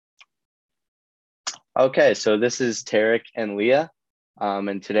Okay, so this is Terek and Lea,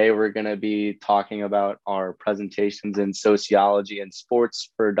 and today we're going to be talking about our presentations in sociology and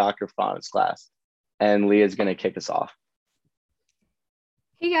sports for Dr. Fawn's class. And Leah is going to kick us off.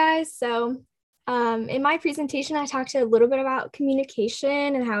 Hey guys, in my presentation, I talked a little bit about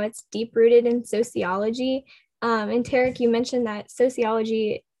communication and how it's deep rooted in sociology. And Tarek, you mentioned that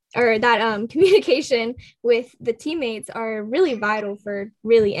sociology or that communication with the teammates are really vital for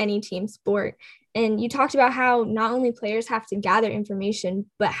really any team sport. And you talked about how not only players have to gather information,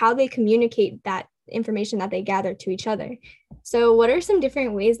 but how they communicate that information that they gather to each other. So, what are some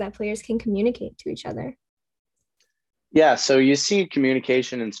different ways that players can communicate to each other? Yeah, so you see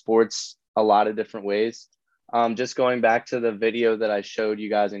communication in sports a lot of different ways. Just going back to the video that I showed you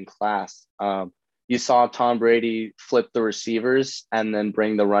guys in class, you saw Tom Brady flip the receivers and then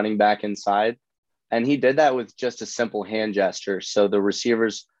bring the running back inside. And he did that with just a simple hand gesture. So the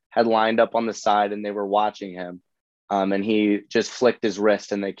receivers had lined up on the side and they were watching him. And he just flicked his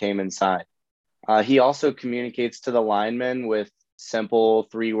wrist and they came inside. He also communicates to the linemen with simple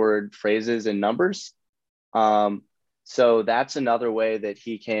three-word phrases and numbers. Um, so that's another way that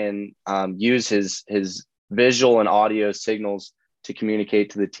he can use his visual and audio signals to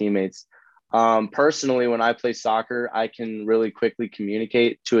communicate to the teammates. Personally, when I play soccer, I can really quickly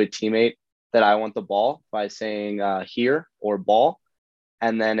communicate to a teammate that I want the ball by saying here or ball.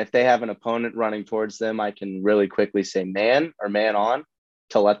 And then if they have an opponent running towards them, I can really quickly say man or man on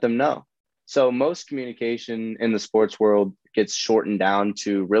to let them know. So most communication in the sports world gets shortened down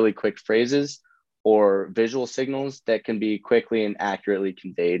to really quick phrases or visual signals that can be quickly and accurately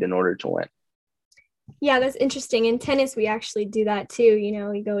conveyed in order to win. Yeah, that's interesting. In tennis, we actually do that too. You know,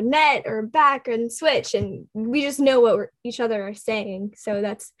 we go net or back and switch, and we just know what each other are saying. So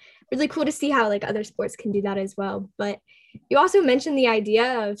that's really cool to see how like other sports can do that as well. But you also mentioned the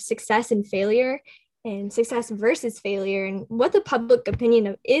idea of success and failure and success versus failure and what the public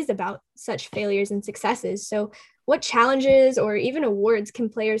opinion is about such failures and successes. So what challenges or even awards can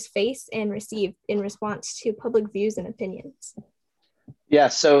players face and receive in response to public views and opinions? Yeah,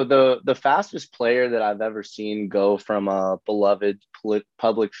 so the fastest player that I've ever seen go from a beloved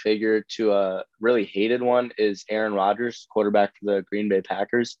public figure to a really hated one is Aaron Rodgers, quarterback for the Green Bay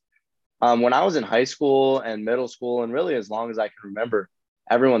Packers. When I was in high school and middle school, and really as long as I can remember,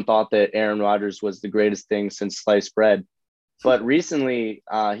 everyone thought that Aaron Rodgers was the greatest thing since sliced bread. But recently,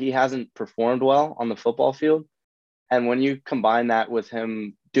 he hasn't performed well on the football field. And when you combine that with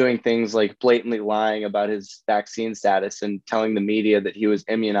him doing things like blatantly lying about his vaccine status and telling the media that he was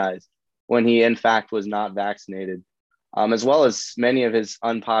immunized when he, in fact, was not vaccinated, as well as many of his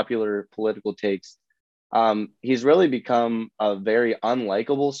unpopular political takes, he's really become a very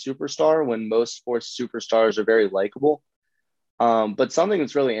unlikable superstar when most sports superstars are very likable. But something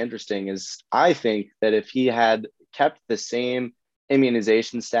that's really interesting is I think that if he had kept the same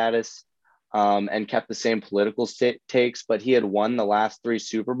immunization status and kept the same political takes, but he had won the last three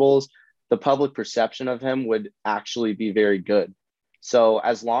Super Bowls, the public perception of him would actually be very good. So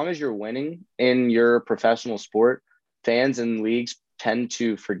as long as you're winning in your professional sport, fans and leagues tend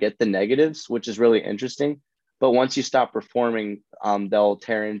to forget the negatives, which is really interesting. But once you stop performing, they'll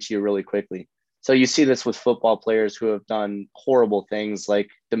tear into you really quickly. So you see this with football players who have done horrible things like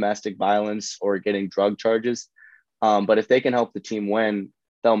domestic violence or getting drug charges. But if they can help the team win,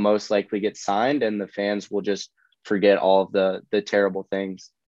 they'll most likely get signed and the fans will just forget all of the terrible things.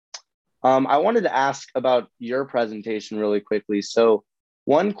 I wanted to ask about your presentation really quickly. So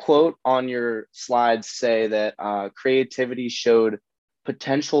one quote on your slides say that creativity showed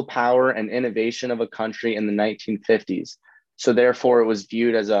potential power and innovation of a country in the 1950s. So therefore it was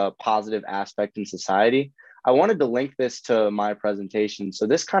viewed as a positive aspect in society. I wanted to link this to my presentation. So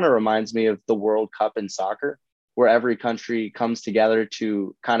this kind of reminds me of the World Cup in soccer, where every country comes together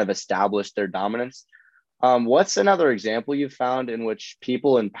to kind of establish their dominance. What's another example you've found in which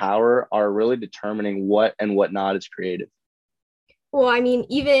people in power are really determining what and what not is creative? Well, I mean,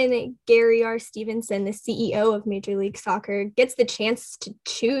 even Gary R. Stevenson, the CEO of Major League Soccer, gets the chance to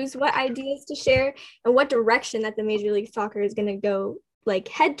choose what ideas to share and what direction that the Major League Soccer is going to go, like,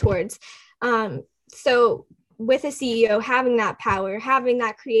 head towards. So, with a CEO having that power, having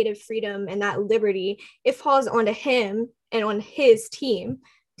that creative freedom and that liberty, it falls onto him and on his team.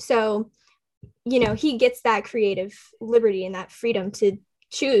 So, you know, he gets that creative liberty and that freedom to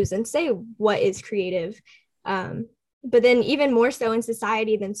choose and say what is creative. Um, but then even more so in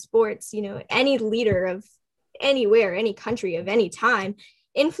society than sports, you know, any leader of anywhere, any country of any time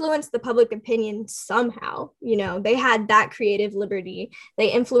influenced the public opinion somehow. You know, they had that creative liberty.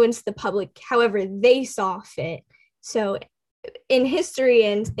 They influenced the public however they saw fit. So in history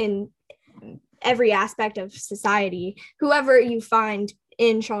and in every aspect of society. Whoever you find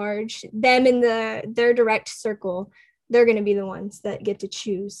in charge, them in their direct circle, they're going to be the ones that get to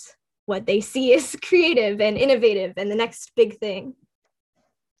choose what they see as creative and innovative and the next big thing.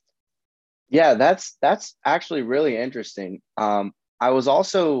 Yeah, that's actually really interesting. I was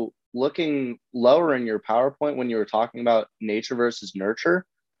also looking lower in your PowerPoint when you were talking about nature versus nurture.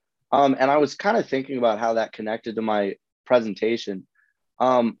 And I was kind of thinking about how that connected to my presentation.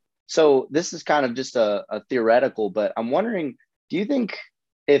 So this is kind of just a theoretical, but I'm wondering, do you think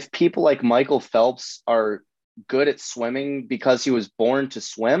if people like Michael Phelps are good at swimming because he was born to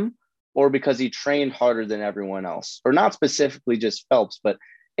swim, or because he trained harder than everyone else? Or not specifically just Phelps, but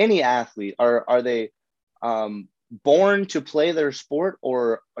any athlete, are they born to play their sport,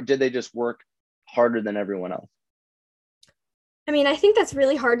 or did they just work harder than everyone else? I mean, I think that's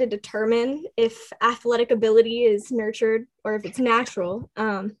really hard to determine if athletic ability is nurtured or if it's natural.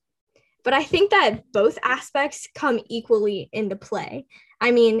 But I think that both aspects come equally into play. I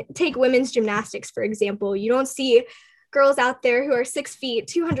mean, take women's gymnastics, for example. You don't see girls out there who are 6 feet,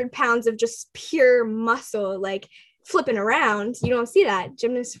 200 pounds of just pure muscle, like flipping around. You don't see that.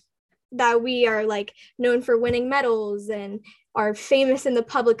 Gymnasts that we are like known for winning medals and are famous in the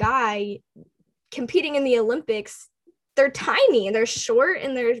public eye, competing in the Olympics, they're tiny and they're short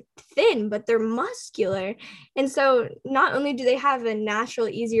and they're thin, but they're muscular. And so not only do they have a natural,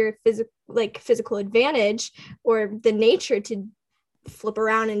 easier physical advantage or the nature to flip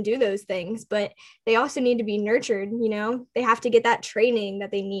around and do those things, but they also need to be nurtured. They have to get that training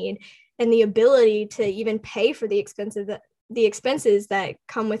that they need and the ability to even pay for the expenses that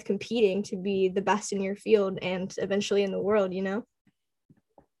come with competing to be the best in your field and eventually in the world.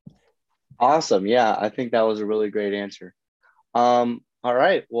 Awesome. Yeah, I think that was a really great answer. All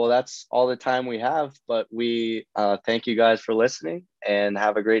right. Well, that's all the time we have, but we thank you guys for listening and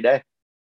have a great day.